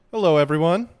Hello,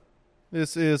 everyone.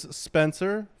 This is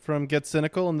Spencer from Get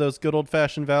Cynical and Those Good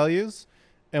Old-Fashioned Values.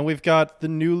 And we've got the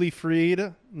newly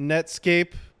freed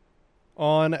Netscape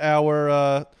on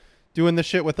our doing the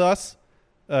shit with us.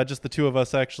 Just the two of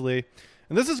us, actually.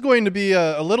 And this is going to be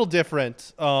a little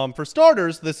different. For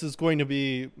starters, this is going to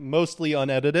be mostly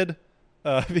unedited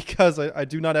because I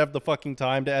do not have the fucking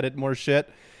time to edit more shit.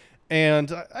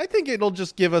 And I think it'll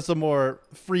just give us a more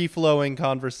free-flowing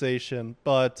conversation.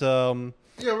 But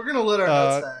yeah, we're gonna let our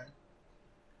nuts hang.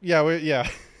 Yeah.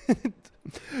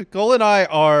 Cole and I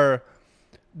are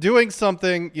doing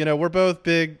something. You know, we're both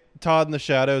big Todd in the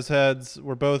Shadows heads.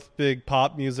 We're both big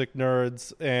pop music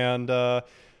nerds, and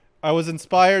I was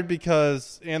inspired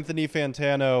because Anthony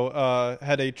Fantano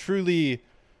had a truly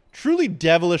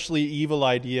devilishly evil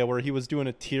idea where he was doing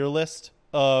a tier list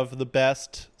of the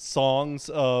best songs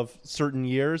of certain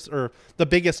years, or the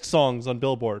biggest songs on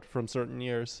Billboard from certain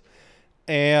years.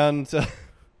 And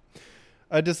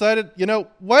I decided,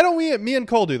 why don't me and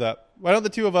Cole do that? Why don't the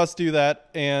two of us do that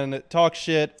and talk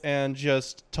shit and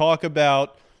just talk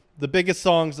about the biggest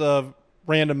songs of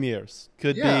random years?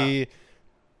 Could be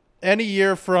any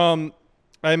year from,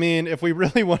 if we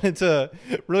really wanted to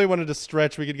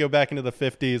stretch, we could go back into the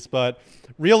 50s, but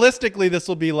realistically, this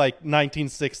will be like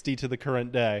 1960 to the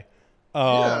current day. We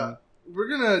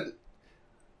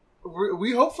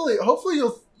hopefully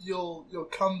you'll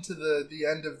come to the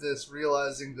end of this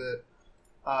realizing that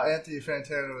Anthony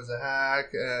Fantano is a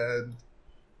hack and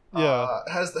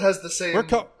has the same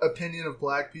opinion of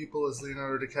black people as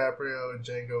Leonardo DiCaprio and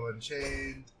Django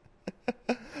Unchained.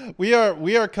 We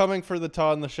are coming for the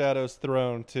Todd in the Shadows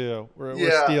throne too. We're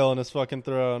stealing his fucking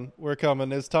throne. We're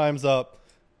coming. His time's up.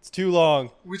 It's too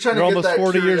long. We're trying You're to get almost that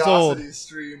 40 years old. Curiosity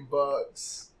Stream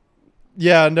bucks.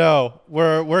 Yeah, no,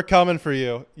 we're coming for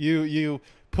you. You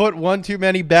put one too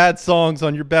many bad songs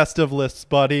on your best of lists,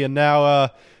 buddy, and now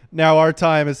our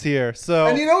time is here. So,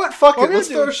 and you know what? Fuck it. Let's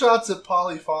throw shots at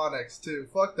Polyphonics too.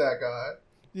 Fuck that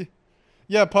guy.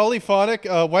 Yeah, Polyphonic.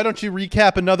 Why don't you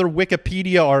recap another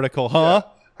Wikipedia article, huh?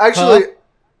 Yeah. Actually,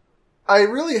 I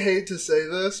really hate to say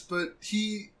this, but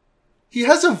he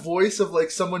has a voice of like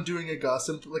someone doing a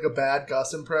bad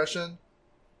Gus impression.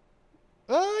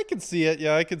 I can see it.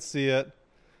 Yeah, I can see it.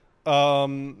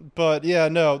 But yeah,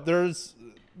 no, there's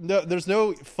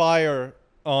no fire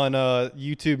on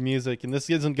YouTube Music, and this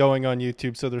isn't going on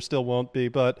YouTube, so there still won't be.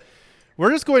 But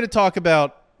we're just going to talk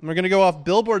about. We're going to go off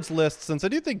Billboard's list, since I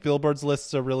do think Billboard's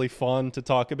lists are really fun to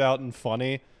talk about and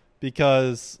funny,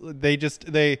 because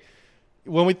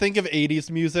when we think of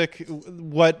 80s music,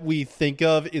 what we think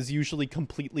of is usually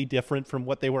completely different from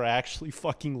what they were actually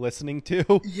fucking listening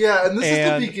to. Yeah, and this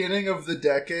is the beginning of the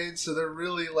decade, so they're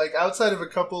really, like, outside of a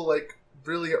couple, like,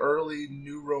 really early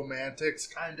new romantics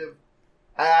kind of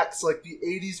acts, like, the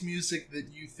 80s music that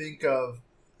you think of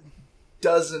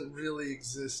doesn't really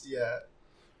exist yet.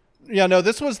 Yeah, no,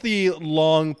 this was the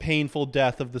long, painful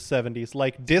death of the 70s.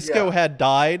 Like, disco had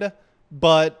died,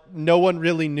 but no one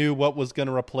really knew what was going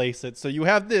to replace it. So you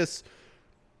have this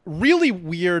really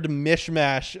weird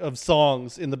mishmash of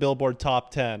songs in the Billboard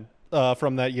Top 10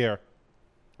 from that year.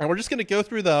 And we're just going to go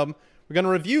through them. We're going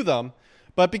to review them.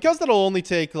 But because that'll only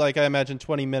take, like, I imagine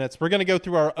 20 minutes, we're going to go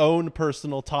through our own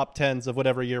personal top 10s of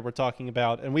whatever year we're talking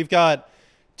about. And we've got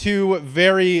two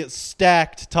very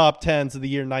stacked top 10s of the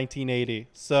year 1980.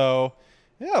 So,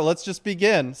 yeah, let's just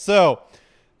begin. So,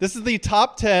 this is the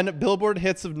top 10 Billboard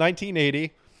hits of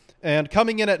 1980. And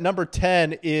coming in at number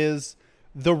 10 is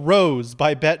The Rose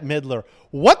by Bette Midler.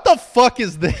 What the fuck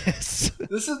is this?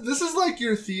 This is like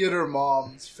your theater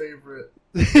mom's favorite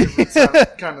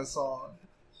kind of song.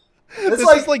 This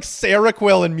is like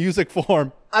Seroquel in music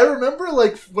form. I remember,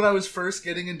 like, when I was first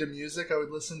getting into music, I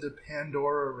would listen to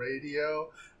Pandora Radio,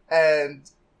 and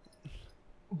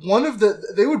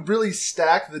they would really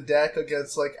stack the deck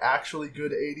against, like, actually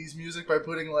good 80s music by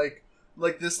putting, like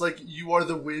this, like, You Are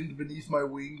the Wind Beneath My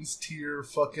Wings tier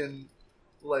fucking,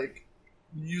 like,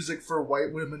 music for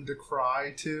white women to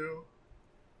cry to.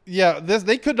 Yeah,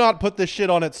 they could not put this shit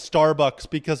on at Starbucks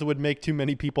because it would make too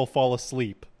many people fall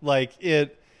asleep. Like,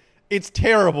 it's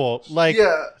terrible. Like,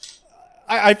 yeah.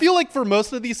 I feel like for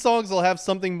most of these songs, I'll have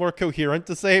something more coherent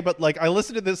to say, but, like, I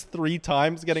listened to this 3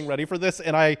 times getting ready for this,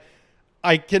 and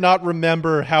I cannot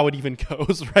remember how it even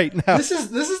goes right now. This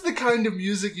is the kind of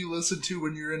music you listen to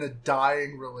when you're in a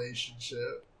dying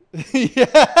relationship.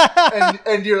 Yeah.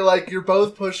 And you're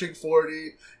both pushing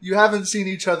 40. You haven't seen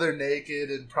each other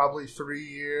naked in probably 3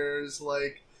 years.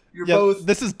 Like, you're both...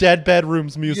 This is Dead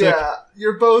Bedrooms music. Yeah,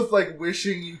 you're both, like,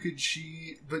 wishing you could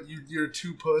cheat, but you're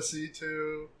too pussy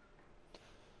to.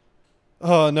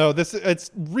 Oh, no,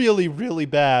 it's really, really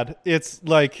bad. It's,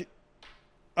 like...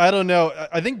 I don't know.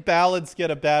 I think ballads get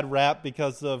a bad rap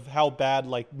because of how bad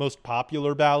like most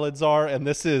popular ballads are, and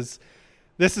this is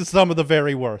some of the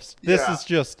very worst. This Yeah. is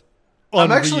just I'm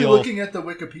unreal. actually looking at the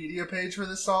Wikipedia page for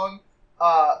this song.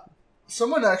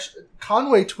 Someone actually,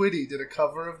 Conway Twitty did a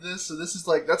cover of this, so this is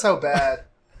like, that's how bad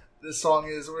this song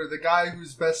is, where the guy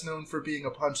who's best known for being a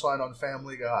punchline on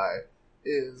Family Guy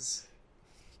is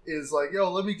like,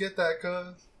 yo, let me get that,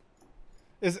 cuz.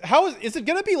 Is it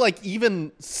gonna be like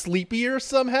even sleepier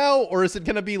somehow, or is it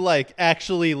gonna be like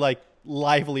actually like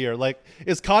livelier? Like,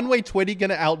 is Conway Twitty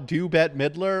gonna outdo Bette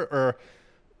Midler? Or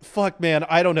fuck, man,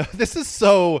 I don't know. This is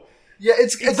so. Yeah,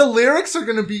 it's the lyrics are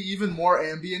going to be even more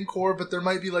ambient core, but there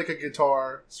might be like a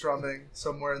guitar strumming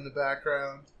somewhere in the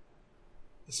background.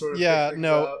 To sort of Yeah, pick things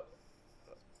no. up.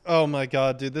 Oh my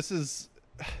god, dude, this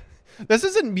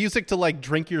isn't music to like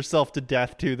drink yourself to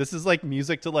death to. This is like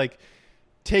music to like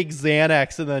take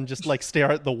Xanax and then just like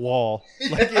stare at the wall.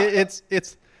 Like it's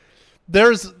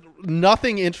there's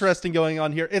nothing interesting going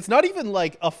on here. It's not even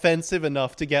like offensive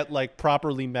enough to get like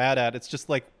properly mad at. It's just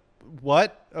like,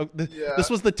 what? Oh, Yeah. This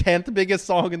was the 10th biggest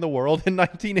song in the world in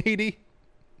 1980.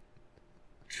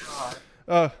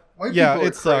 God. White Yeah, people are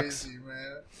it sucks. crazy,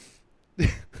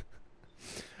 man.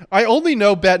 I only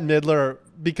know Bette Midler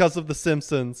because of The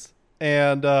Simpsons,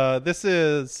 and this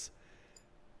was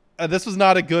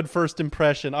not a good first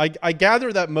impression. I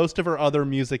gather that most of her other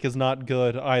music is not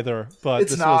good either, but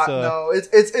It's this not. was No,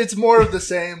 it's more of the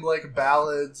same, like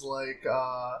ballads, like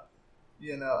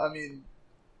you know. I mean,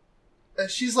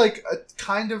 she's like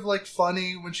kind of like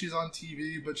funny when she's on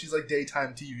TV, but she's like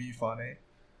daytime TV funny.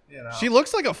 You know, she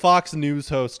looks like a Fox News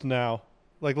host now.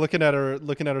 Like looking at her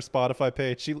Spotify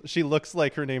page, she looks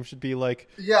like her name should be like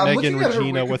I'm Megan looking at her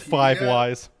Regina with Wikipedia.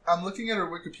 5 Ys. I'm looking at her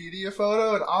Wikipedia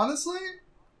photo, and honestly,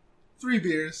 3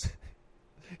 beers.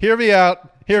 Hear me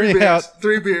out. Hear me out.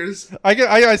 3 beers.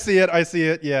 I see it. I see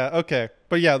it. Yeah. Okay.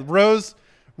 But yeah, Rose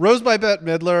by Bette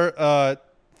Midler.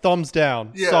 Thumbs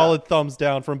down. Yeah. Solid thumbs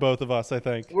down from both of us, I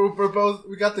think. We're both.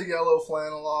 We got the yellow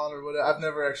flannel on, or whatever. I've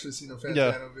never actually seen a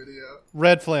Fantano video.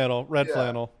 Red flannel. Yeah.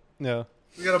 Flannel. Yeah.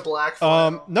 We got a black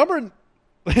flannel.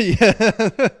 Yeah.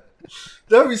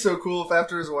 That'd be so cool if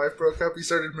after his wife broke up, he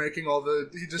started making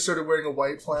he just started wearing a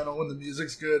white flannel when the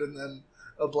music's good, and then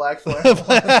a black flannel.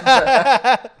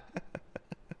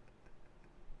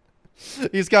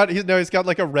 He's got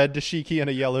like a red dashiki and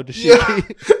a yellow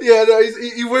dashiki. Yeah. No,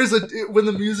 he wears when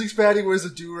the music's bad, he wears a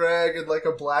do-rag and like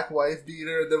a black wife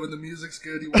beater, and then when the music's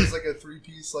good, he wears like a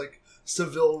 3-piece like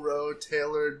Seville Row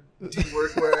tailored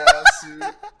workwear ass suit.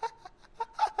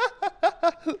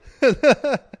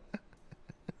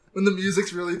 When the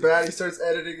music's really bad, he starts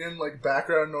editing in like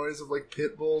background noise of like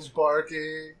pit bulls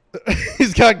barking.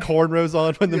 He's got cornrows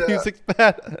on when the Yeah. music's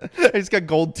bad. He's got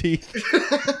gold teeth.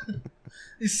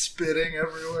 He's spitting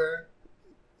everywhere.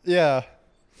 Yeah.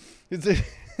 He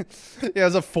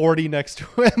has a 40 next to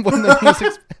him when the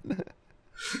music's bad.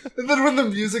 And then when the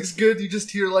music's good, you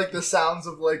just hear like the sounds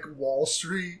of like Wall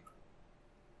Street.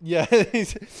 Yeah,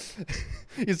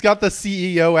 he's got the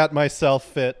CEO at myself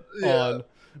fit on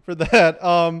for that.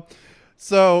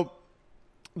 So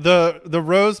the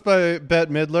Rose by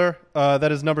Bette Midler,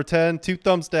 that is number 10, 2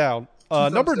 thumbs down.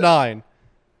 Number 9.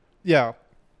 Yeah.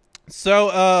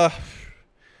 So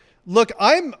look,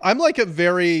 I'm like a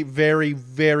very, very,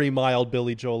 very mild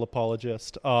Billy Joel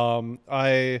apologist.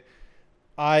 I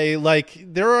like,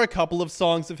 there are a couple of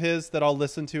songs of his that I'll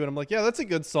listen to and I'm like, yeah, that's a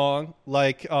good song.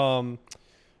 Like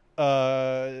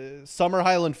Summer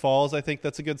Highland Falls, I think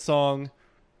that's a good song.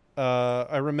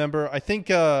 I remember, I think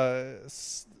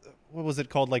what was it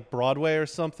called, like Broadway or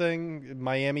something,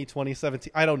 Miami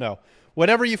 2017, I don't know,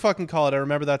 whatever you fucking call it, I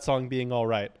remember that song being all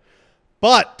right.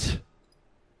 But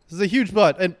this is a huge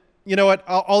but, and you know what,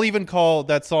 I'll even call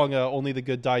that song Only the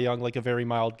Good Die Young like a very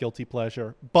mild guilty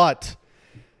pleasure. But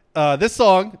this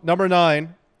song, number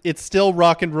 9, It's Still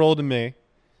Rock and Roll to Me,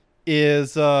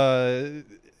 is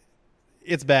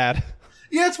it's bad.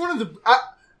 Yeah, it's one of the.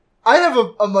 I have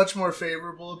a much more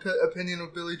favorable opinion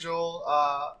of Billy Joel.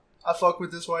 I fuck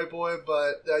with this white boy,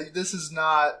 but this is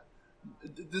not.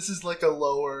 This is like a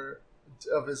lower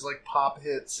of his like pop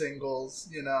hit singles,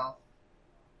 you know.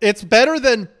 It's better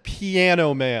than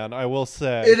Piano Man, I will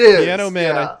say. It is. Piano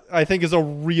Man, yeah. I think, is a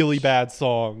really bad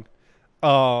song.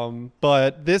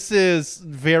 But this is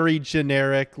very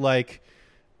generic, like.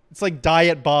 It's like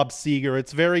Diet Bob Seger.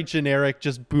 It's very generic,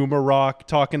 just boomer rock,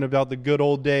 talking about the good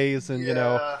old days, and you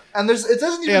know. And it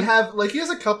doesn't even have like, he has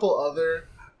a couple other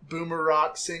boomer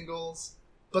rock singles,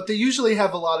 but they usually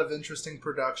have a lot of interesting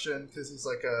production because he's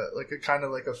like a kind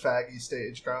of like a faggy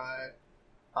stage guy.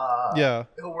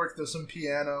 He'll work some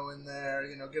piano in there,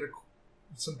 you know, get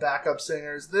some backup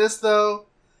singers. This though,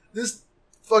 This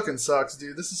fucking sucks,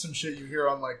 dude. This is some shit you hear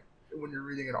on like when you're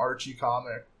reading an Archie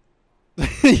comic.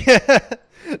 Yeah.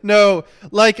 No,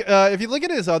 like if you look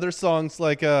at his other songs,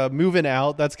 like "Moving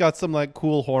Out," that's got some like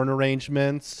cool horn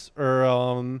arrangements,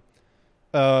 or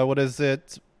what is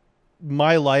it?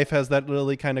 "My Life" has that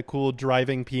really kind of cool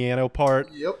driving piano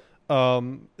part. Yep.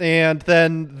 And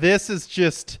then this is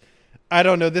just, I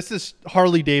don't know, this is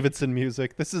Harley Davidson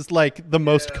music. This is like the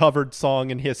most covered song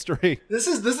in history. This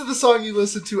is the song you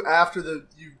listen to after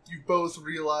you both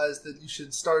realize that you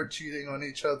should start cheating on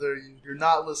each other. You're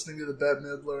not listening to the Bette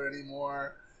Midler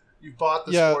anymore. You bought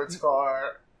the sports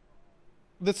car.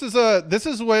 This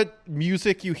is what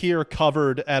music you hear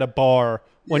covered at a bar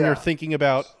when you're thinking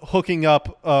about hooking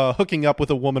up with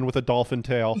a woman with a dolphin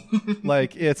tail.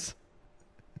 Like it's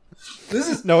This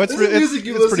is it's music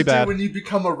you listen pretty bad. to when you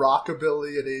become a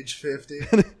rockabilly at age 50.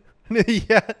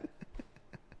 Yeah.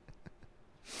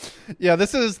 Yeah,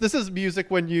 this is music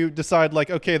when you decide like,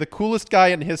 okay, the coolest guy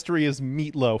in history is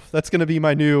Meatloaf. That's going to be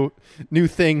my new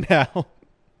thing now.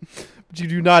 But you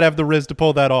do not have the riz to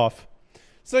pull that off.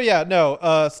 So yeah,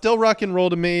 no, still rock and roll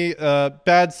to me.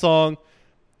 Bad song.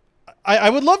 I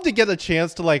would love to get a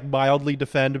chance to like mildly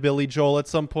defend Billy Joel at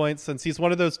some point, since he's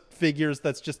one of those figures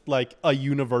that's just like a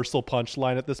universal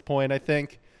punchline at this point, I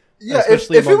think. Yeah, if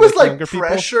it was like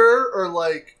Pressure or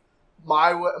like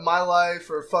my Life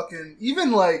or fucking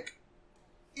even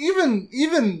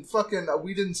fucking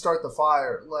We Didn't Start the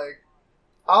Fire, like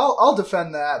I'll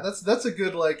defend that. That's a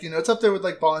good, like, you know, it's up there with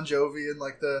like Bon Jovi and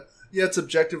like it's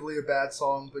objectively a bad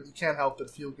song, but you can't help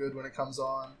but feel good when it comes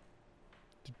on.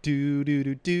 Do do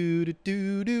do do do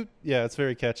do do. Yeah, it's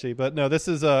very catchy, but no, this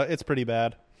is it's pretty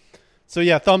bad. So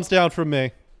yeah, thumbs down from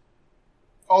me.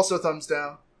 Also thumbs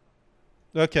down.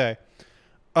 Okay.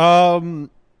 Then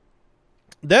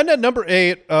at number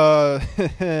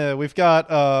 8, we've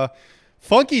got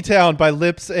Funky Town by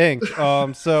Lips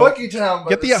Inc. So Funky Town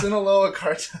by the Sinaloa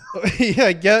Cartel.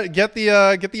 Yeah, get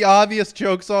the obvious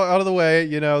jokes out of the way.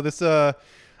 You know, this I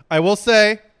will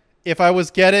say, if I was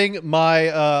getting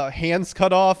my hands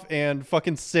cut off and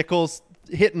fucking sickles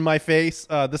hitting my face,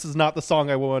 this is not the song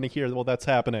I want to hear while that's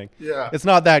happening. Yeah, it's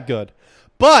not that good,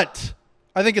 but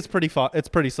I think it's pretty fun. It's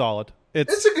pretty solid.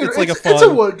 It's a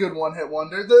good one-hit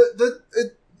wonder.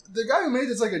 The guy who made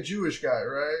it's like a Jewish guy,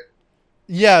 right?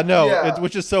 Yeah, no,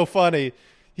 which is so funny.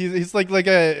 He's like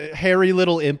a hairy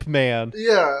little imp man.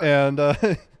 Yeah, and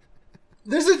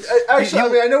there's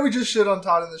I know we just shit on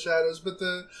Todd in the Shadows, but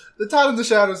the Todd in the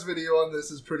Shadows video on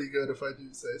this is pretty good, if I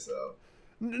do say so.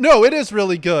 No, it is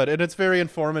really good, and it's very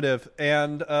informative.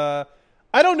 And I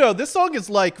don't know, this song is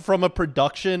like, from a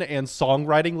production and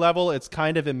songwriting level, it's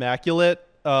kind of immaculate.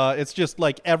 It's just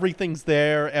like everything's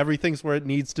there, everything's where it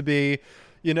needs to be.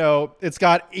 You know, it's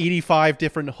got 85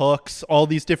 different hooks, all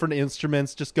these different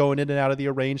instruments just going in and out of the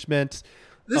arrangement.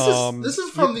 This is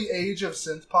from the age of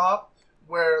synth pop,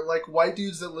 where like white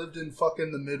dudes that lived in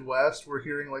fucking the Midwest were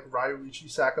hearing like Ryuichi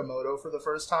Sakamoto for the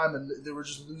first time, and they were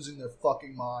just losing their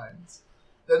fucking minds.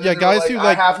 Yeah, guys who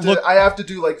like I have to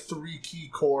do like 3 key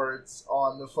chords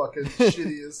on the fucking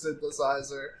shittiest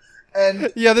synthesizer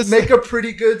and make a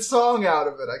pretty good song out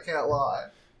of it. I can't lie.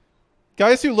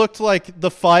 Guys who looked like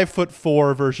the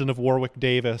 5'4" version of Warwick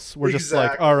Davis were just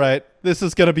like, all right, this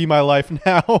is gonna be my life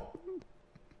now.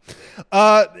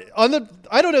 I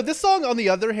don't know, this song on the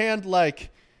other hand,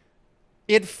 like,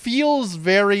 it feels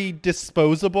very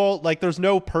disposable. Like there's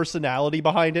no personality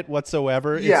behind it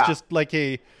whatsoever. Yeah. It's just like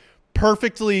a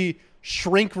perfectly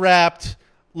shrink wrapped,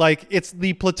 like it's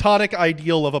the platonic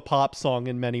ideal of a pop song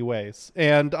in many ways.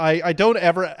 And I don't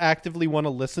ever actively want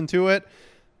to listen to it,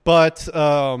 but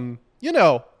you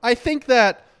know, I think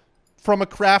that from a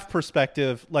craft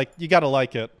perspective, like, you gotta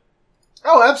like it.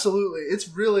 Oh, absolutely. It's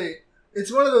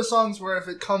one of those songs where if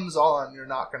it comes on, you're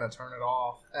not gonna turn it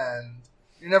off, and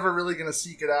you're never really gonna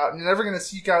seek it out, and you're never gonna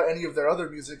seek out any of their other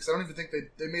music, because I don't even think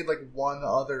they made like one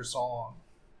other song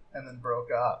and then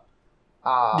broke up.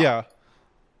 Yeah.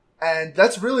 And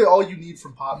that's really all you need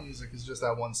from pop music, is just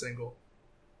that one single.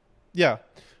 Yeah.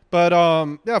 But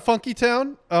yeah, Funky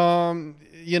Town,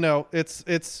 you know, it's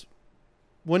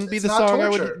wouldn't be the song torture. I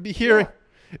would be hearing.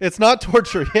 Yeah. It's not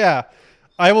torture. Yeah.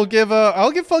 I'll give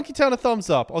Funky Town a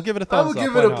thumbs up. I'll give it a thumbs up. I will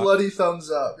give it a bloody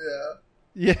thumbs up.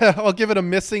 Yeah. Yeah. I'll give it a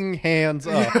missing hands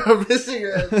up. Yeah, missing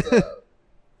hands up.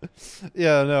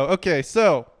 Yeah. No. Okay.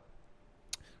 So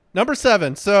number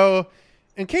 7. So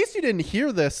in case you didn't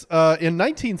hear this, in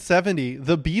 1970,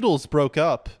 the Beatles broke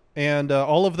up, and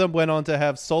all of them went on to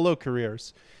have solo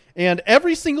careers, and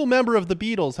every single member of the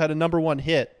Beatles had a number 1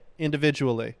 hit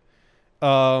individually.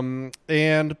 And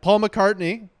Paul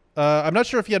McCartney, I'm not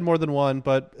sure if he had more than one,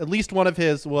 but at least one of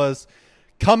his was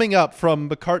Coming Up from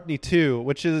McCartney 2,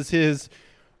 which is his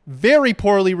very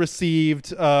poorly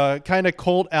received kind of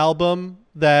cult album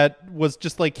that was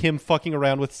just like him fucking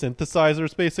around with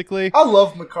synthesizers, basically. I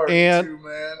love McCartney too,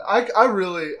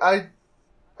 man.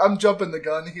 I'm jumping the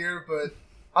gun here, but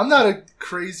I'm not a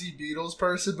crazy Beatles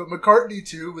person, but McCartney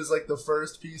 2 was like the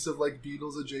first piece of like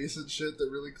Beatles adjacent shit that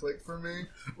really clicked for me,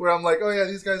 where I'm like, oh yeah,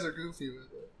 these guys are goofy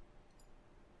with it.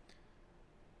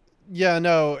 Yeah,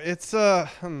 no, it's I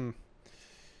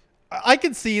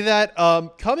can see that.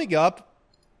 Coming Up,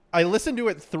 I listened to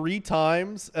it 3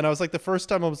 times, and I was like, the first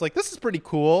time I was like, this is pretty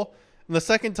cool. And the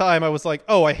second time I was like,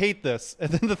 oh, I hate this. And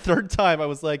then the third time I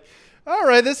was like, all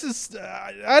right, this is,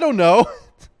 I don't know.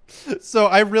 So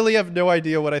I really have no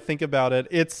idea what I think about it.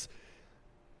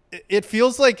 It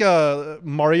feels like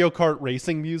Mario Kart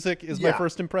racing music is my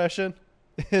first impression.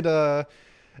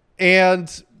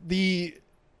 And the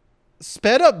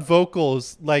sped up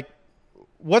vocals, like,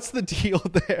 what's the deal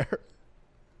there?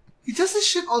 He does this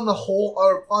shit on the whole,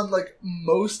 or on like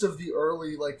most of the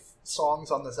early like songs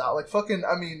on this album. Like fucking,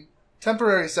 I mean,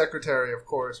 Temporary Secretary, of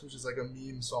course, which is like a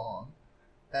meme song.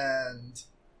 And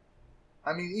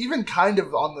I mean, even kind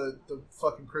of on the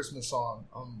fucking Christmas song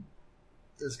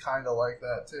is kind of like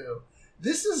that too.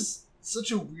 This is such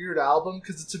a weird album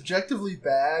because it's objectively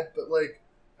bad, but like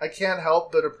I can't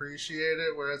help but appreciate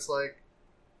it, where it's like,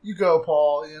 you go,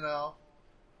 Paul, you know?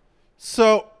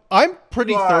 So I'm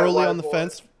pretty thoroughly on the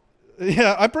fence.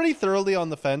 Yeah, I'm pretty thoroughly on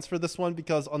the fence for this one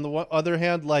because on the other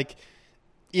hand, like,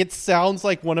 it sounds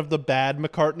like one of the bad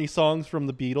McCartney songs from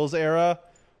the Beatles era,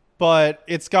 but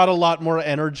it's got a lot more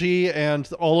energy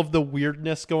and all of the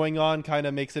weirdness going on kind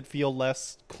of makes it feel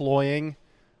less cloying.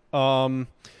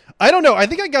 I don't know. I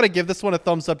think I got to give this one a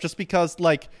thumbs up just because,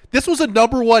 like, this was a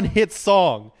 #1 hit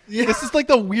song. Yeah. This is like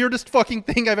the weirdest fucking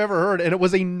thing I've ever heard, and it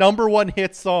was a #1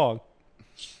 hit song.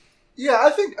 Yeah, I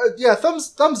think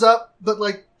thumbs up, but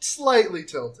like slightly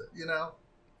tilted, you know?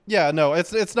 Yeah, no,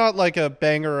 it's not like a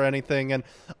banger or anything. And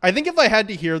I think if I had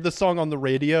to hear the song on the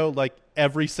radio like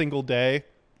every single day,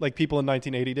 like people in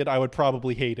 1980 did, I would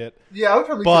probably hate it. Yeah, I would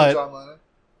probably kill John Lennon.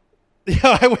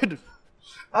 Yeah, I would.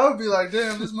 I would be like,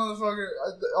 damn, this motherfucker,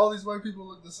 all these white people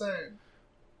look the same.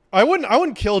 I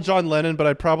wouldn't kill John Lennon, but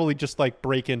I'd probably just like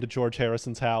break into George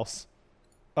Harrison's house.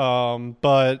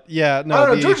 But yeah, no. I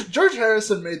don't know. George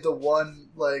Harrison made the one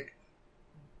like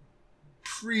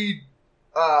pre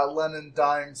Lennon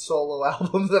dying solo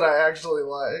album that I actually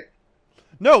like.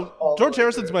 No, George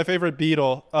Harrison's my favorite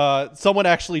Beatle. Someone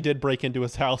actually did break into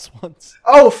his house once.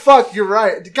 Oh fuck, you're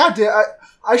right. God damn,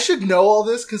 I should know all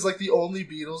this because like the only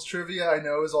Beatles trivia I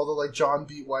know is all the like John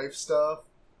beat wife stuff.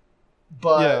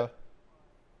 But yeah.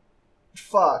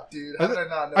 Fuck, dude, how did I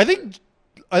not know?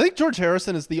 I think George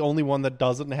Harrison is the only one that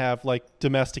doesn't have like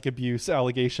domestic abuse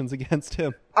allegations against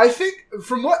him. I think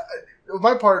from what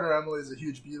my partner Emily is a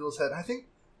huge Beatles head. I think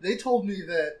they told me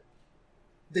that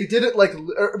they did it like,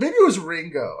 or maybe it was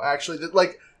Ringo actually, that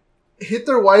like hit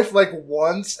their wife like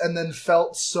once and then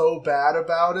felt so bad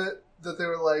about it that they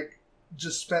were like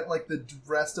just spent like the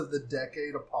rest of the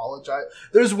decade apologize.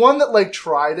 There's one that like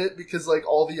tried it because like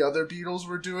all the other Beatles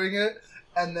were doing it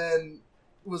and then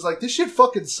was like, this shit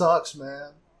fucking sucks,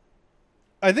 man.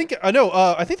 I think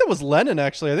that was Lennon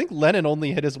actually. I think Lennon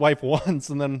only hit his wife once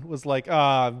and then was like,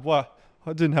 what?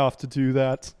 I didn't have to do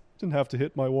that. Didn't have to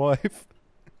hit my wife.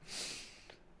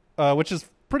 Which is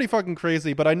pretty fucking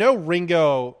crazy. But I know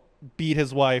Ringo beat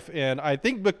his wife, and I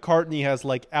think McCartney has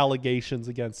like allegations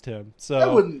against him. So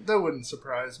that wouldn't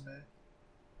surprise me.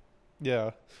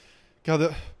 Yeah. God,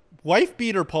 the wife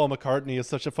beater Paul McCartney is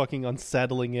such a fucking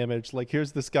unsettling image. Like,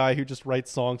 here's this guy who just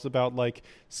writes songs about like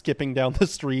skipping down the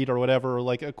street or whatever, or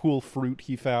like a cool fruit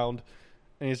he found,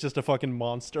 and he's just a fucking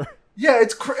monster. Yeah,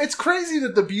 it's crazy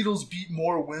that the Beatles beat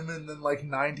more women than like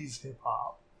 90s hip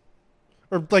hop.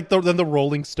 Or like than the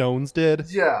Rolling Stones did.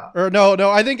 Yeah. Or no,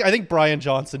 I think Brian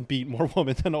Johnson beat more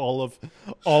women than all of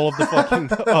the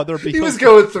fucking other Beatles. He was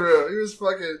going through. He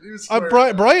was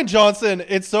Brian Johnson,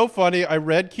 it's so funny. I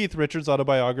read Keith Richards'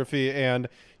 autobiography and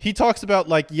he talks about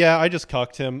like, yeah, I just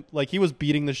cucked him. Like he was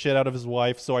beating the shit out of his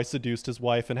wife, so I seduced his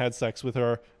wife and had sex with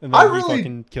her, and then he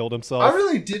fucking killed himself. I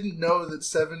really didn't know that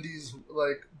 70s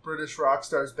like British rock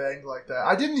stars banged like that.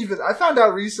 I found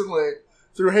out recently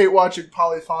through hate watching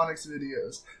Polyphonics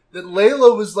videos that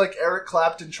Layla was like Eric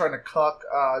Clapton trying to cuck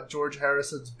George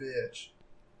Harrison's bitch.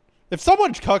 If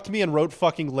someone cucked me and wrote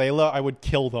fucking Layla, I would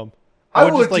kill them. I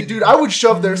would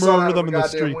shove their son out of the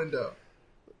goddamn window.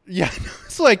 Yeah,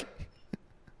 it's like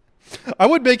I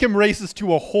would make him racist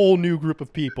to a whole new group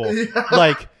of people. Yeah.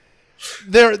 Like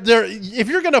they're if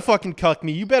you're gonna fucking cuck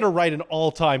me, you better write an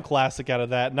all-time classic out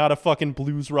of that, not a fucking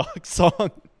blues rock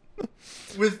song.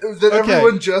 that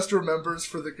everyone just remembers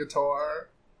for the guitar.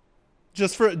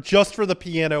 Just for the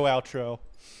piano outro.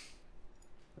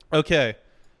 Okay.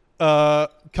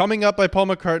 Coming Up by Paul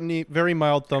McCartney, very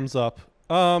mild thumbs up.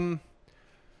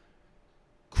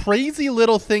 Crazy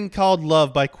Little Thing Called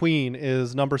Love by Queen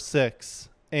is number 6.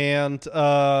 And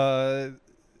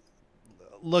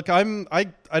look, I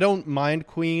don't mind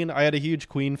Queen. I had a huge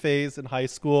Queen phase in high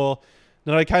school.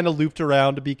 Then I kind of looped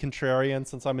around to be contrarian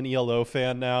since I'm an ELO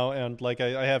fan now, and like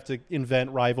I have to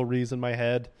invent rivalries in my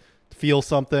head to feel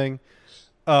something.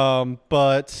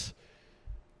 But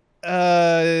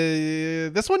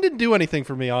this one didn't do anything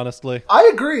for me, honestly. I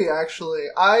agree, actually.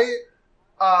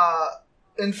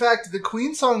 In fact, the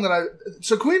Queen song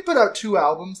so Queen put out 2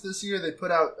 albums this year. They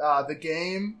put out The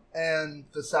Game and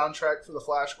the soundtrack for the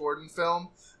Flash Gordon film.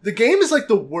 The Game is like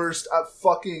the worst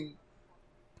fucking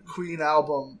Queen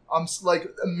album.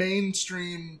 Like a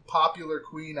mainstream popular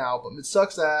Queen album. It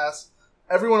sucks ass.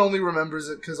 Everyone only remembers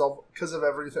it because of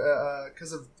everything,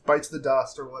 because of Bites the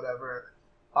Dust or whatever.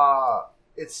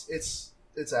 It's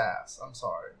ass. I'm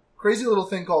sorry. Crazy Little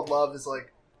Thing Called Love is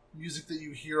like music that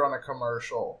you hear on a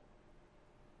commercial.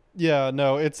 Yeah,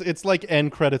 no, it's like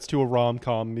end credits to a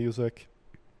rom-com music.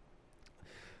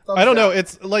 I don't know.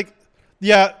 It's like,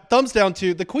 yeah, thumbs down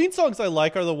too. The Queen songs I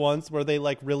like are the ones where they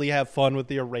like really have fun with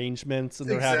the arrangements and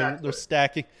they're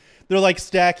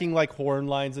stacking like horn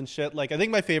lines and shit. Like I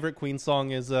think my favorite Queen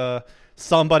song is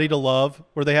Somebody to Love,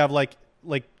 where they have like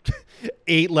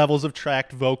 8 levels of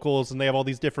tracked vocals and they have all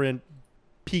these different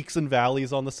peaks and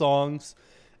valleys on the songs.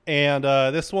 And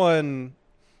this one,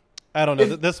 I don't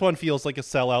know. This one feels like a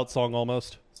sellout song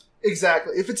almost.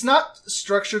 Exactly. If it's not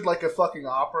structured like a fucking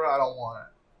opera, I don't want it.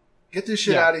 Get this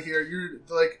shit out of here. You're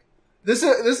like, this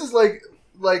is like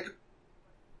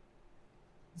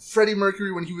Freddie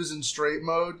Mercury when he was in straight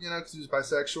mode, you know, because he was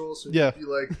bisexual. So he'd be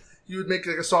like, he would make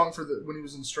like a song when he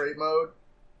was in straight mode,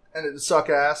 and it would suck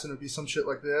ass, and it'd be some shit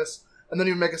like this, and then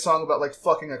he would make a song about like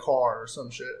fucking a car or some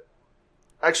shit.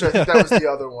 Actually, I think that was the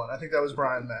other one. I think that was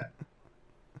Brian May.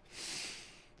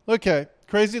 Okay,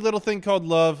 Crazy Little Thing Called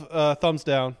Love. Thumbs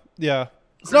down. Yeah,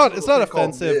 it's not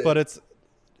offensive, but it's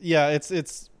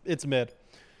mid.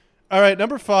 All right,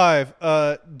 number 5.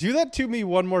 Do That to Me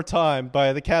One More Time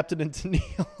by The Captain and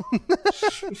Tennille.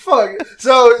 Fuck.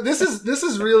 So this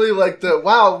is really like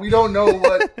we don't know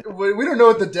what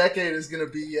the decade is gonna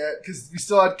be yet because we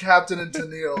still had Captain and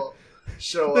Tennille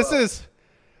show up.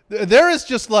 There is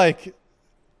just like.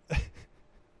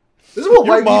 This is what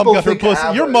white people think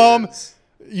ABBA is.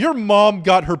 Your mom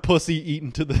got her pussy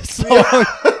eaten to this song. Yeah.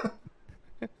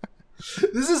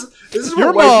 This is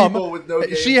what white people with no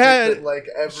game she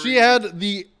had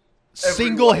the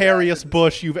single hairiest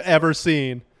bush you've ever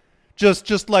seen,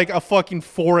 just like a fucking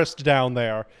forest down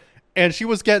there, and she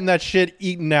was getting that shit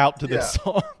eaten out to this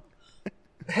song.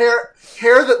 hair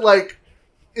that like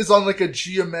is on like a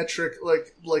geometric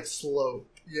like slope.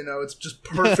 You know, it's just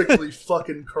perfectly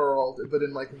fucking curled, but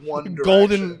in like one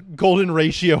direction. Golden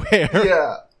ratio hair.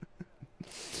 Yeah.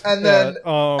 And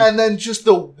then just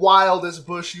the wildest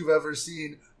bush you've ever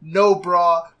seen. No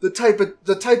bra. The type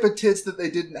of tits that they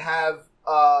didn't have,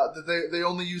 that they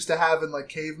only used to have in like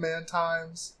caveman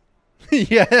times.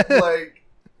 Yeah. Like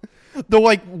the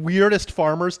like weirdest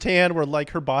farmer's tan where like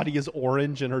her body is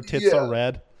orange and her tits are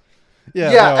red.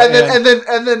 Yeah. Yeah,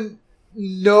 and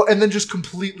then just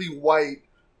completely white.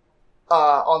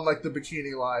 On like the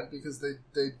bikini line because they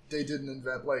didn't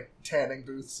invent like tanning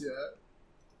booths yet.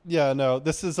 Yeah, no,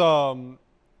 this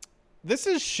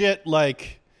is shit.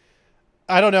 Like,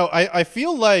 I don't know. I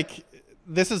feel like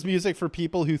this is music for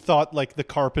people who thought like the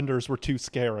Carpenters were too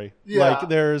scary. Yeah. Like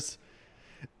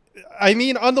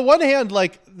on the one hand,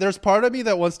 like there's part of me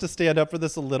that wants to stand up for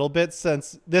this a little bit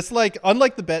since this, like,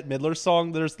 unlike the Bette Midler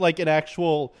song, there's like an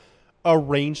actual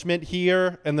arrangement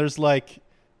here and there's like,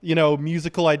 you know,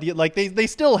 musical idea. Like they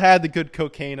still had the good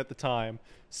cocaine at the time.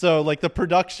 So like the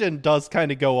production does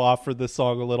kind of go off for this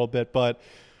song a little bit, but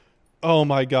oh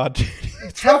my God, dude.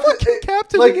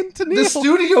 Captain like, and Tennille. The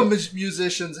studio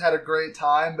musicians had a great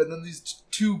time, but then these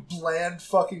 2 bland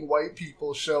fucking white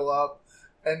people show up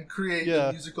and create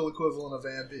the musical equivalent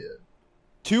of ambient.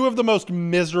 2 of the most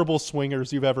miserable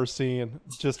swingers you've ever seen.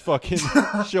 Just fucking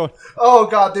showing. Oh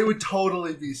God, they would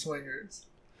totally be swingers.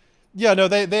 Yeah, no,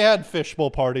 they had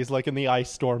fishbowl parties like in the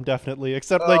ice storm, definitely.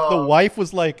 Except like the wife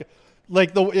was like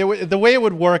the way it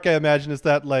would work, I imagine, is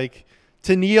that like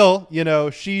Tennille, you know,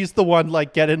 she's the one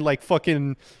like getting like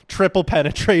fucking triple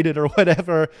penetrated or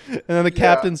whatever, and then the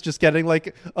captain's just getting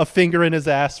like a finger in his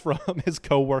ass from his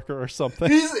coworker or something.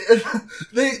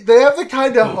 They have the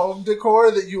kind of home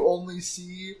decor that you only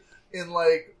see in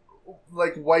like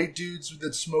like white dudes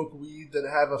that smoke weed that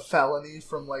have a felony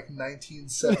from like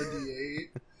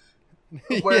 1978.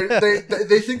 Where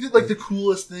they think that like the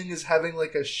coolest thing is having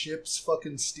like a ship's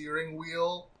fucking steering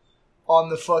wheel on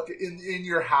the in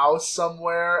your house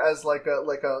somewhere as like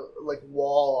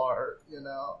wall art, you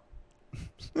know.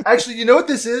 Actually, you know what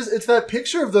this is? It's that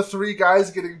picture of the three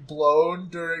guys getting blown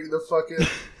during the fucking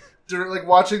during like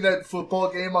watching that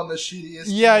football game on the shittiest.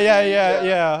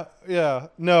 Yeah.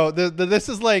 No, this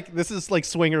is like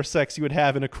swinger sex you would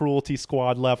have in a Cruelty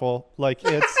Squad level. Like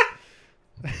it's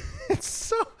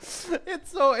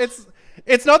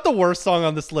it's not the worst song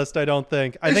on this list, I don't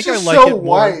think. I think I like so it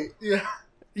more. White.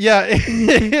 Yeah,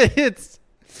 it's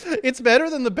better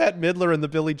than the Bette Midler and the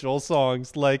Billy Joel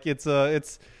songs. Like it's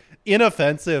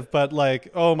inoffensive, but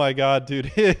like, oh my god,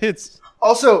 dude, it's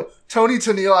also Tony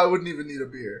Tennille. I wouldn't even need a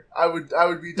beer. I would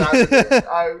be dying.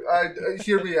 I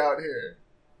hear me out here.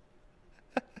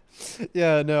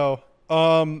 Yeah, no.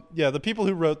 Yeah, the people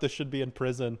who wrote this should be in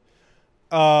prison.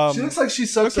 She looks like she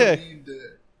sucks a mean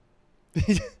dick.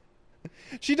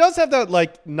 She does have that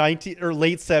like 90 or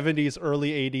late 70s,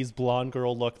 early 80s blonde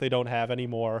girl look they don't have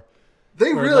anymore.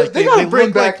 They really like, they gotta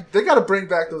bring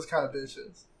back those kind of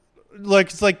bitches. Like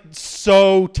it's like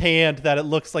so tanned that it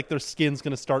looks like their skin's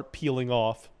gonna start peeling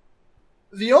off.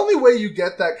 The only way you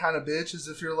get that kind of bitch is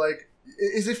if you're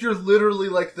literally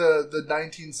like the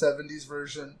 1970s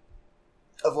version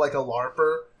of like a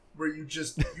LARPer, where you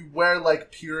wear like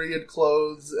period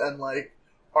clothes and like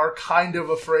are kind of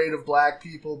afraid of black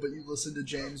people, but you listen to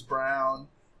James Brown,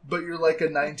 but you're like a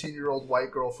 19-year-old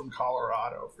white girl from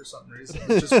Colorado for some reason.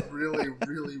 That just really,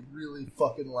 really, really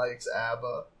fucking likes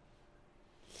ABBA.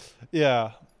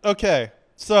 Yeah. Okay.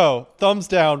 So, thumbs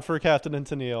down for Captain and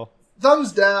Tennille.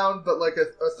 Thumbs down, but like a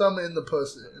thumb in the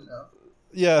pussy, you know?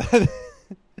 Yeah.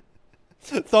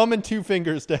 Thumb and 2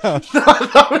 fingers down.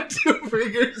 Thumb and 2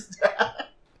 fingers down.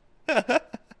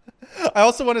 I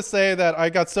also want to say that I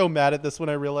got so mad at this when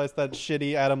I realized that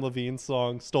shitty Adam Levine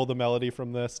song stole the melody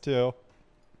from this too.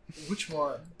 Which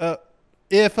one?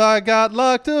 If I got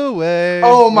locked away.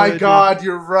 Oh my god,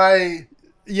 you're right.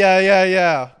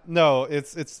 Yeah. No,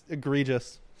 it's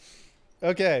egregious.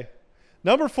 Okay.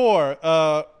 Number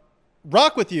 4,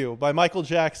 Rock With You by Michael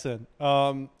Jackson.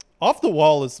 Off the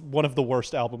Wall is one of the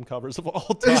worst album covers of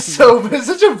all time. It's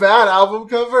such a bad album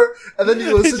cover, and then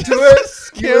you listen to it,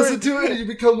 and you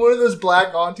become one of those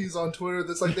black aunties on Twitter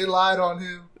that's like, they lied on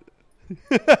him.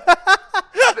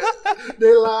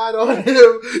 They lied on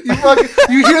him.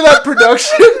 You hear that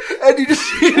production, and you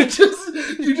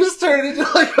just turn into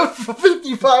like a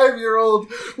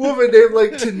 55-year-old woman named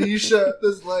like Tanisha.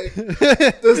 There's like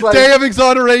Day of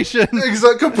Exoneration.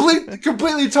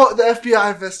 Completely the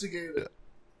FBI investigated.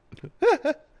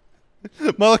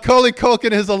 Macaulay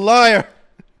Culkin is a liar.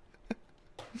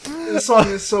 This song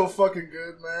is so fucking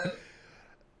good,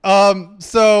 man.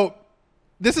 So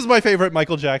this is my favorite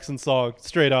Michael Jackson song,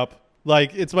 straight up.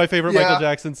 Like, it's my favorite Michael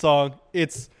Jackson song.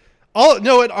 I'm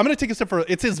gonna take a step further.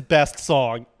 It's his best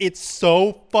song. It's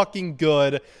so fucking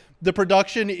good. The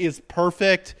production is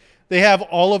perfect. They have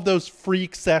all of those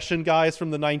freak session guys from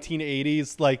the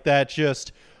 1980s, like that.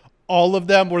 Just all of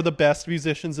them were the best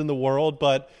musicians in the world,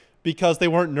 but because they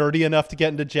weren't nerdy enough to get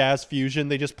into jazz fusion,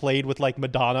 they just played with like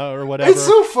Madonna or whatever. It's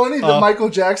so funny that Michael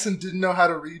Jackson didn't know how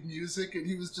to read music, and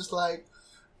he was just like,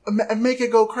 make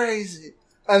it go crazy.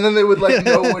 And then they would like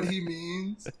know what he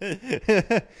means.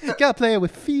 You gotta play it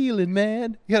with feeling,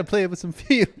 man. You gotta play it with some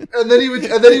feeling. And then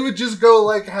he would just go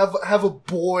like have a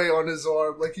boy on his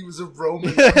arm, like he was a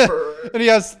Roman emperor. And he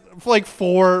has like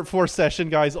four session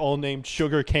guys all named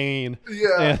Sugar Cane.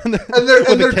 Yeah, and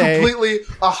they're completely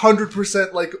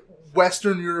 100% like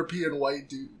Western European white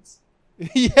dudes.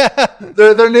 Yeah,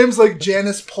 their name's like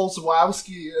Janis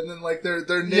Polswowski, and then like their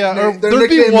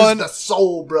nickname is the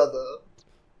Soul Brother.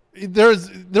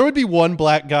 There would be one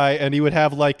black guy, and he would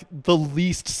have like the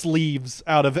least sleeves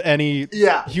out of any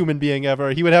human being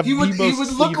ever. He would have the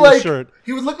most sleeveless shirt.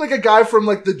 He would look like a guy from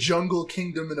like the Jungle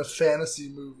Kingdom in a fantasy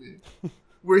movie,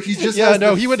 where he just has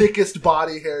the thickest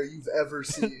body hair you've ever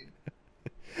seen.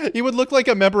 He would look like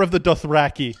a member of the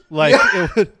Dothraki. Like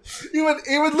he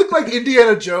would look like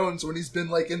Indiana Jones when he's been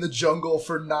like in the jungle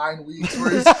for 9 weeks,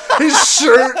 where his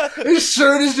shirt is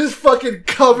just fucking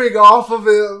coming off of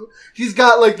him. He's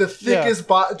got like the thickest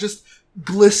body, just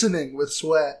glistening with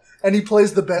sweat, and he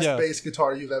plays the best bass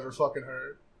guitar you've ever fucking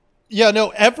heard. Yeah,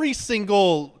 no, every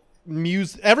single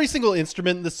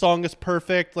instrument in the song is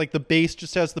perfect. Like the bass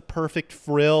just has the perfect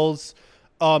frills.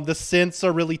 The synths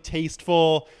are really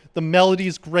tasteful. The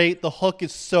melody's great. The hook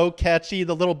is so catchy.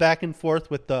 The little back and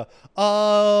forth with the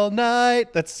all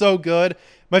night, that's so good.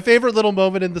 My favorite little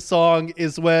moment in the song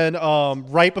is when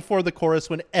right before the chorus,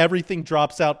 when everything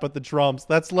drops out but the drums.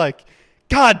 That's like,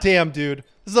 God damn, dude,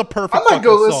 this is a perfect. I might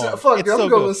go listen. Song. Fuck, I'm so gonna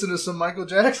go good. listen to some Michael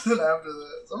Jackson after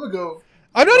this. I'm gonna go.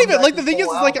 I'm not even like the thing is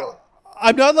album. like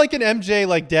I'm not like an MJ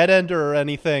like dead ender or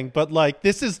anything, but like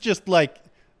this is just like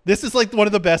one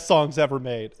of the best songs ever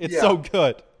made. It's so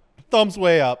good. Thumbs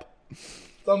way up.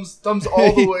 Thumbs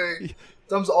all the way.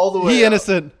 Thumbs all the way. He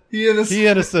innocent. He innocent. He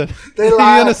innocent. They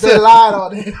lied. They lied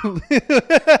on him. They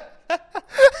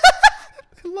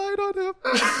lied on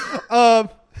him.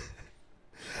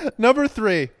 Number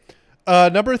three.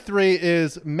 Number three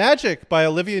is Magic by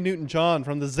Olivia Newton-John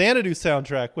from the Xanadu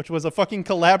soundtrack, which was a fucking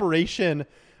collaboration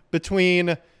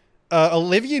between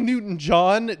Olivia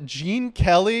Newton-John, Gene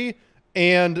Kelly,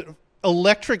 and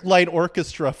Electric Light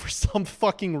Orchestra for some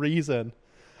fucking reason.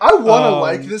 I want to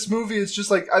like this movie. It's just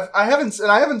like I haven't seen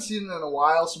it in a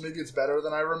while, so maybe it's better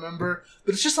than I remember.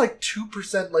 But it's just like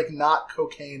 2% like not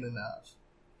cocaine enough.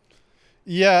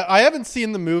 Yeah, I haven't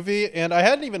seen the movie, and I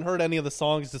hadn't even heard any of the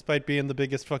songs, despite being the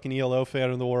biggest fucking ELO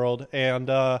fan in the world. And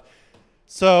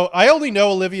so I only know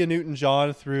Olivia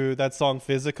Newton-John through that song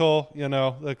 "Physical." You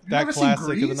know, that classic of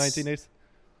the 1980s.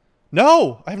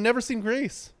 No, I've never seen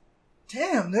Grease.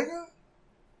 Damn, nigga.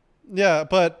 Yeah,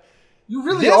 but you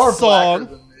really are blacker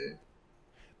than me.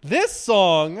 This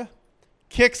song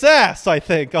kicks ass, I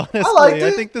think, honestly. I liked it.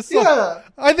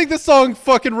 I think this song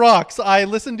fucking rocks. I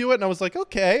listened to it and I was like,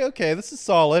 okay, this is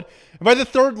solid. And by the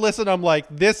third listen, I'm like,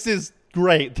 this is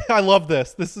great. I love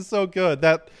this. This is so good.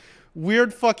 That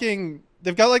weird fucking,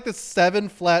 they've got like this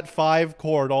 7-flat-5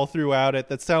 chord all throughout it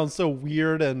that sounds so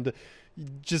weird and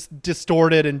just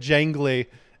distorted and jangly.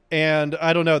 And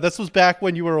I don't know, this was back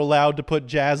when you were allowed to put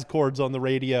jazz chords on the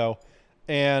radio.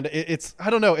 And it's I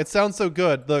don't know, it sounds so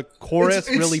good. The chorus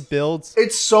really builds.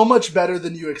 It's so much better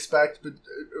than you expect, but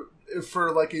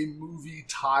for like a movie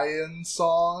tie-in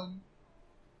song,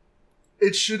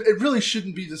 it really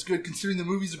shouldn't be this good, considering the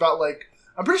movie's about like,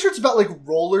 I'm pretty sure it's about like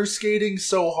roller skating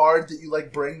so hard that you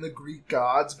like bring the Greek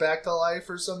gods back to life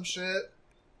or some shit.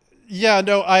 Yeah,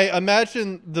 no, I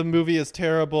imagine the movie is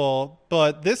terrible,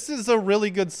 but this is a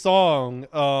really good song.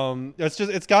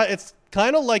 It's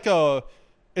kind of like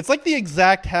it's like the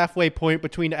exact halfway point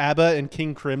between ABBA and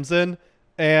King Crimson,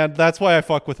 and that's why I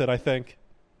fuck with it, I think.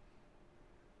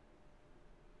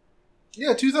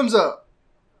 Yeah, 2 thumbs up.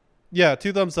 Yeah,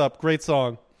 2 thumbs up. Great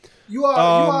song. You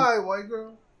are white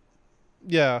girl.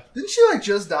 Yeah. Didn't she like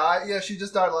just die? Yeah, she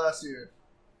just died last year.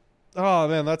 Oh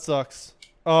man, that sucks.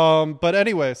 But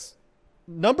anyways,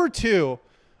 number 2.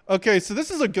 Okay, so this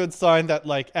is a good sign that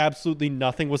like absolutely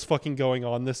nothing was fucking going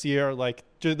on this year. Like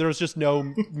there's just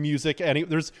no music,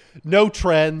 there's no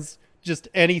trends, just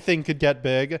anything could get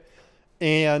big.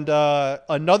 And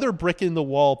Another Brick in the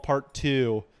Wall Part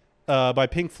 2 by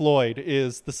Pink Floyd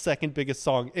is the second biggest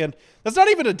song. And that's not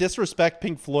even a disrespect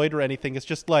Pink Floyd or anything. It's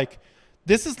just like,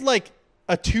 this is like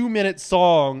a 2-minute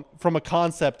song from a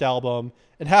concept album,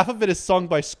 and half of it is sung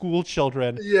by school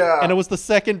children. Yeah. And it was the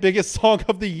second biggest song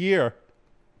of the year.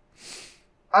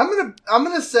 I'm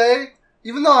gonna say,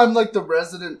 even though I'm like the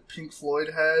resident Pink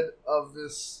Floyd head of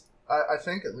this, I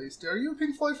think at least. Are you a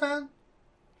Pink Floyd fan?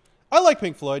 I like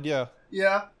Pink Floyd, yeah.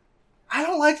 Yeah. I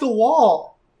don't like The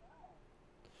Wall.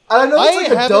 I know it's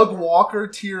like a Doug Walker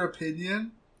tier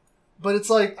opinion, but it's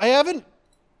like not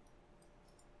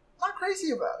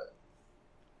crazy about it.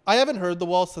 I haven't heard The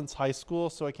Wall since high school,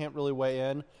 so I can't really weigh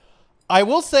in. I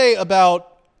will say about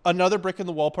Another Brick in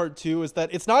the Wall Part 2 is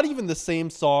that it's not even the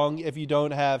same song if you don't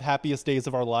have Happiest Days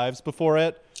of Our Lives before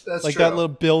it. That's like true. That little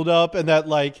build up and that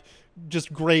like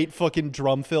just great fucking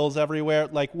drum fills everywhere.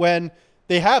 Like when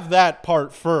they have that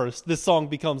part first, this song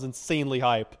becomes insanely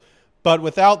hype. But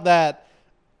without that,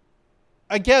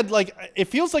 again, like it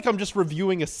feels like I'm just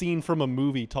reviewing a scene from a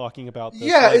movie talking about this.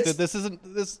 Yeah, like,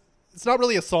 it's not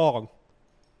really a song.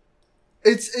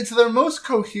 It's their most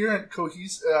coherent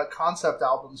concept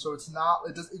album, so it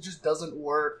just doesn't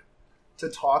work to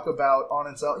talk about on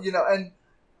its own, you know. And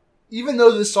even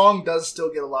though this song does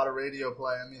still get a lot of radio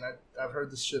play, I mean, I've heard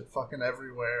this shit fucking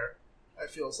everywhere. It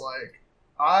feels like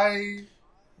I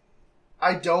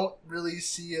don't really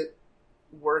see it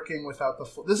working without the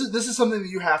full. This is something that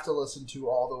you have to listen to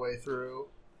all the way through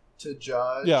to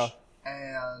judge. Yeah,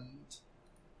 and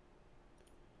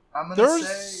I'm gonna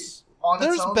say.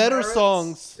 There's better merits,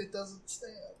 songs. It doesn't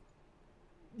stand.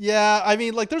 Yeah, I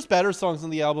mean, like, there's better songs on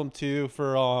the album too.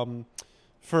 For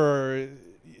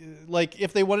like,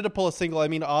 if they wanted to pull a single, I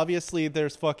mean, obviously,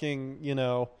 there's fucking, you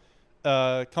know,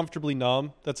 Comfortably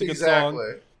Numb. That's a good song.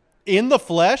 In the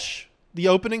Flesh, the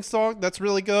opening song, that's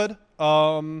really good.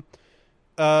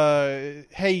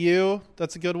 Hey You,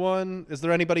 that's a good one. Is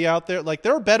there anybody out there? Like,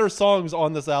 there are better songs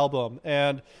on this album,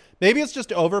 and maybe it's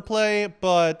just overplay,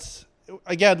 but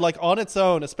again, like on its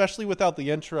own, especially without the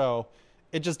intro,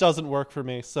 it just doesn't work for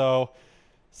me. So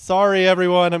sorry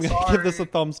everyone, I'm gonna give this a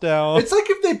thumbs down. It's like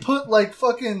if they put like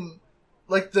fucking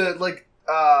like the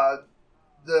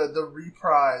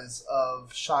reprise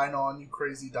of Shine On You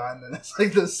Crazy Diamond as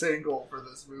like the single for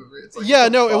this movie. It's like, yeah,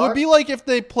 no, fuck? It would be like if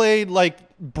they played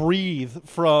like Breathe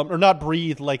from, or not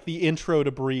Breathe, like the intro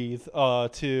to Breathe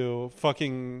to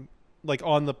fucking like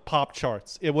on the pop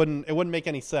charts. It wouldn't make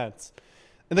any sense.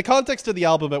 In the context of the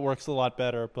album, it works a lot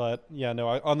better, but yeah, no,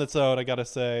 on its own, I gotta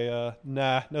say,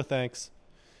 nah, no thanks.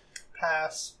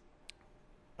 Pass.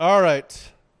 All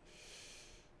right.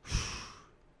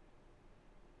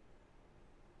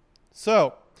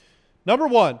 So, number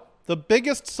one, the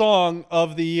biggest song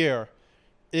of the year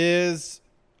is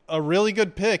a really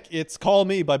good pick. It's Call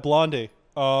Me by Blondie.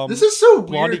 This is so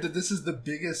weird that this is the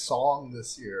biggest song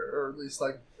this year, or at least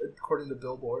like according to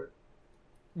Billboard.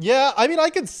 Yeah, I mean, I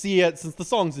can see it since the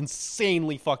song's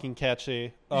insanely fucking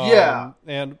catchy. Yeah.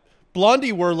 And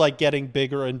Blondie were like getting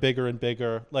bigger and bigger and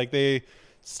bigger. Like they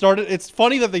started, it's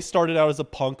funny that they started out as a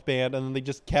punk band and then they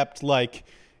just kept like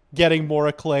getting more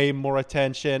acclaim, more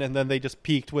attention, and then they just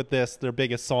peaked with this, their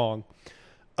biggest song.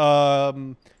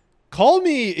 Call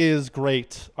Me is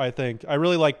great, I think. I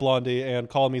really like Blondie, and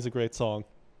Call Me is a great song.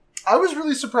 I was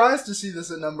really surprised to see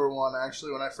this at number one,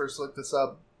 actually, when I first looked this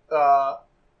up.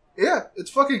 Yeah,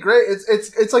 it's fucking great.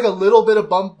 It's like a little bit of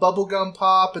bubblegum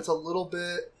pop. It's a little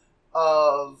bit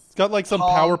of... It's got like some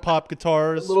power pop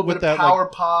guitars. A little bit of power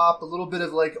pop, a little bit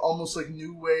of like almost like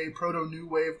new wave, proto-new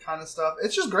wave kind of stuff.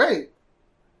 It's just great.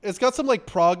 It's got some like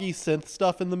proggy synth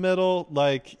stuff in the middle.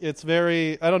 Like it's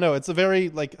very, I don't know, it's a very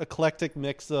like eclectic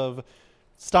mix of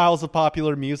styles of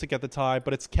popular music at the time,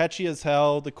 but it's catchy as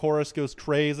hell. The chorus goes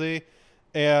crazy.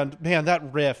 And man,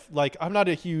 that riff, like I'm not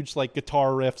a huge like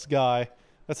guitar riffs guy.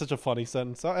 That's such a funny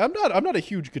sentence. I'm not a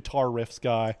huge guitar riffs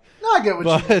guy. No, I get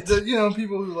what you know,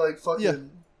 people who like fucking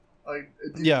like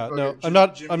no, I'm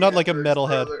not like a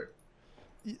metalhead.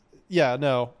 Yeah,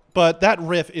 no. But that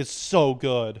riff is so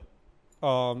good.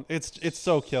 It's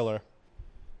so killer.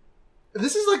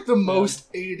 This is like the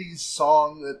most 80s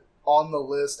song that on the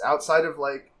list outside of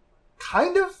like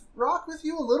kind of Rock With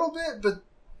You a little bit, but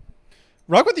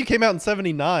Rock With You came out in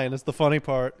 79 is the funny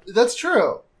part. That's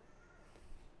true.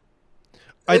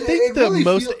 I think the really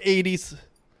most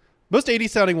 80s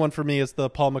sounding one for me is the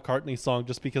Paul McCartney song,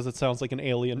 just because it sounds like an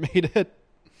alien made it.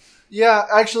 Yeah,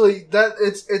 actually that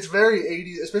it's very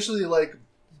 80s, especially like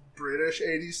British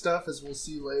 80s stuff, as we'll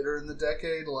see later in the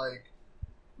decade, like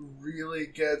really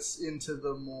gets into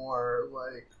the more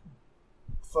like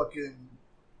fucking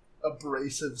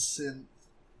abrasive synth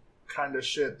kind of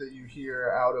shit that you hear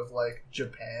out of like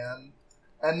Japan.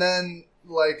 And then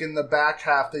like in the back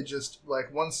half they just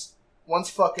like once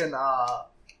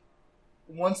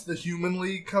the Human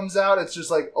League comes out, it's just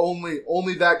like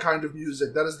only that kind of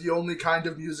music. That is the only kind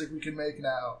of music we can make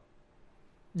now.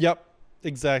 Yep,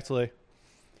 exactly.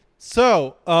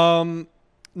 So,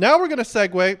 now we're going to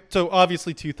segue. So,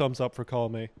 obviously, 2 thumbs up for Call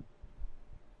Me.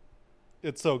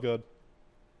 It's so good.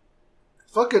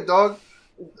 Fuck it, dog.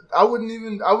 I would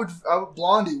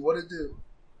Blondie, what'd it do?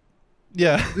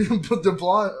 Yeah. the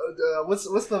blonde, what's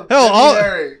the... Hell, Debbie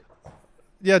Harry.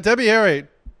 Yeah, Debbie Harry.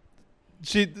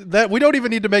 We don't even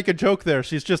need to make a joke there.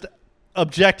 She's just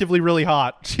objectively really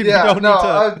hot. I'm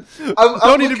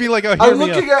need to be like, oh, I'm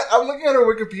looking at her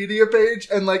Wikipedia page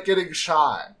and like getting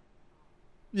shy.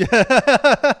 Yeah.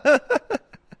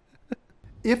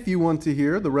 If you want to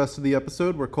hear the rest of the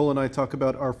episode where Cole and I talk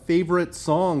about our favorite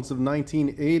songs of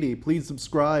 1980, please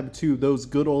subscribe to Those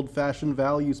Good Old-Fashioned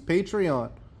Values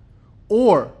Patreon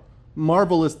or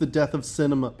Marvelous The Death of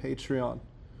Cinema Patreon.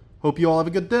 Hope you all have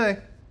a good day.